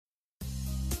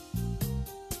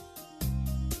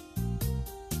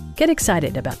Get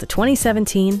excited about the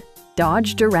 2017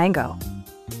 Dodge Durango.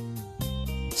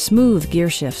 Smooth gear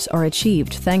shifts are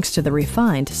achieved thanks to the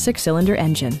refined 6-cylinder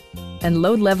engine, and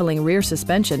load-leveling rear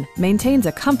suspension maintains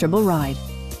a comfortable ride.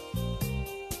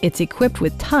 It's equipped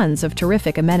with tons of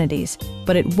terrific amenities,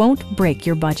 but it won't break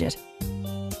your budget,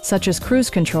 such as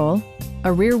cruise control,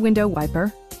 a rear window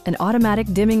wiper, an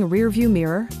automatic dimming rear-view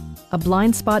mirror, a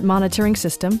blind spot monitoring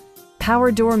system,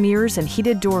 power door mirrors and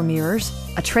heated door mirrors,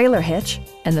 a trailer hitch,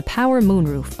 and the power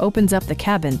moonroof opens up the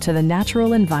cabin to the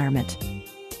natural environment.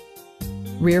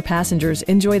 Rear passengers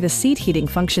enjoy the seat heating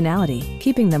functionality,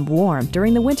 keeping them warm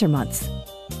during the winter months.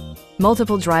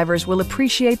 Multiple drivers will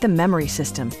appreciate the memory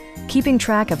system, keeping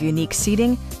track of unique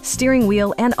seating, steering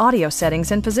wheel, and audio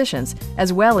settings and positions,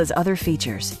 as well as other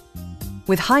features.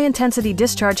 With high-intensity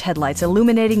discharge headlights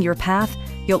illuminating your path,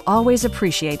 you'll always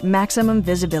appreciate maximum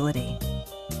visibility.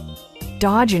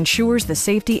 Dodge ensures the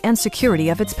safety and security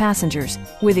of its passengers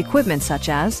with equipment such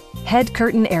as head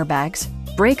curtain airbags,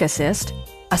 brake assist,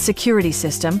 a security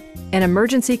system, an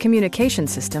emergency communication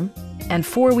system, and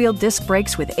 4-wheel disc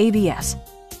brakes with ABS.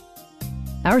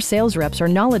 Our sales reps are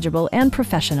knowledgeable and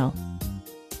professional.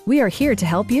 We are here to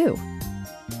help you.